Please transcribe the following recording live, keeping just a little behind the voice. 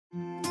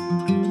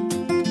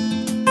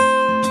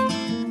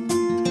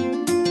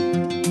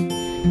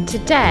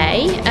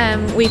Today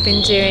we've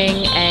been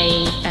doing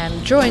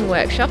a drawing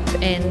workshop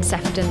in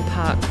Sefton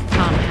Park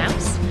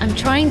Farmhouse. I'm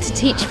trying to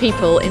teach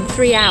people in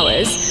 3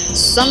 hours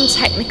some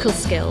technical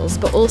skills,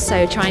 but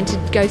also trying to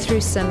go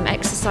through some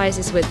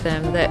exercises with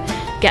them that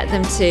get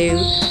them to,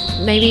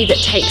 maybe that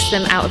takes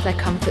them out of their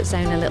comfort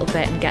zone a little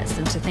bit and gets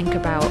them to think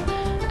about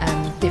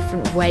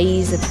different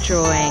ways of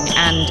drawing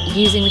and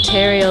using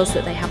materials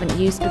that they haven't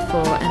used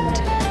before, and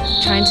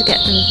trying to get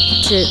them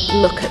to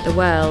look at the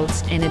world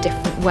in a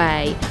different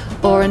way,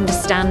 or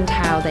understand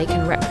how they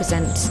can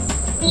represent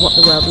what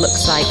the world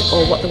looks like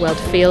or what the world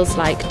feels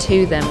like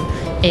to them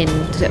in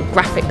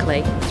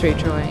graphically through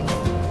drawing.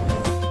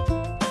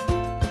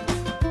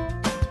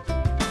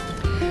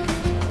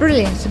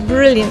 Brilliant, a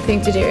brilliant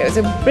thing to do. It was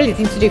a brilliant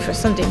thing to do for a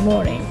Sunday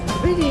morning.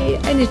 Really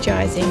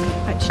energising,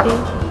 actually.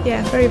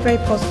 Yeah, very, very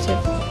positive.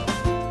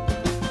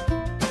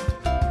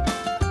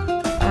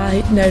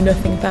 I know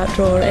nothing about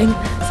drawing,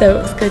 so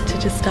it was good to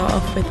just start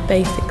off with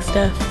basic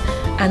stuff,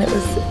 and it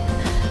was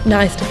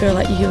nice to feel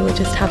like you were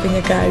just having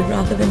a go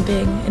rather than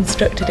being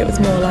instructed. It was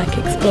more like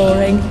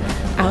exploring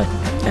our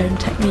own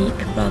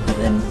technique rather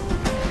than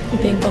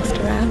being bossed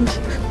around.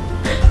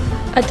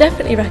 I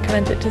definitely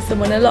recommend it to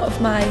someone. A lot of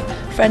my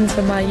friends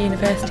from my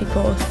university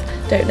course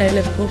don't know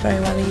Liverpool very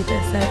well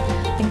either, so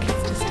I think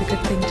it's just a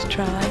good thing to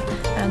try,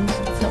 and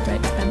it's not very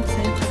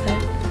expensive, so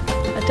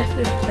I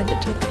definitely recommend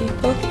it to other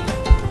people.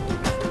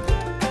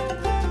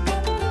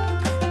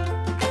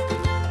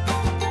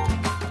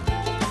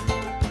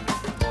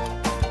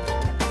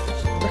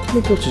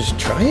 People just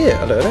try it.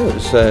 I don't know.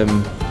 It's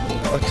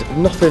like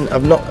nothing.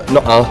 I'm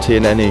not arty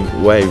in any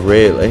way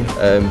really.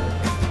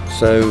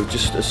 So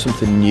just as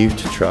something new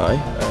to try,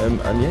 and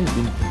yeah,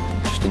 you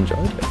just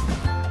enjoyed it.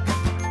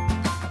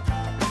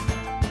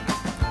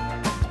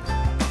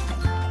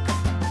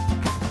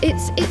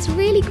 It's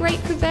really great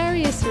for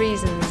various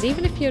reasons.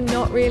 Even if you're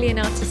not really an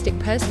artistic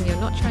person,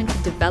 you're not trying to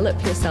develop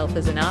yourself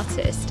as an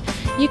artist,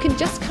 you can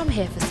just come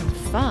here for some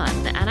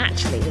fun, and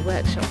actually the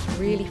workshop's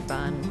really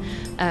fun.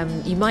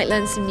 You might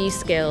learn some new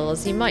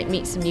skills, you might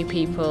meet some new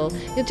people,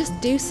 you'll just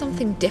do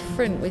something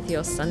different with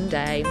your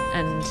Sunday,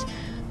 and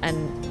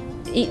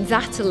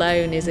that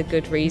alone is a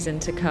good reason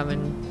to come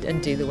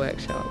and do the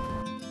workshop.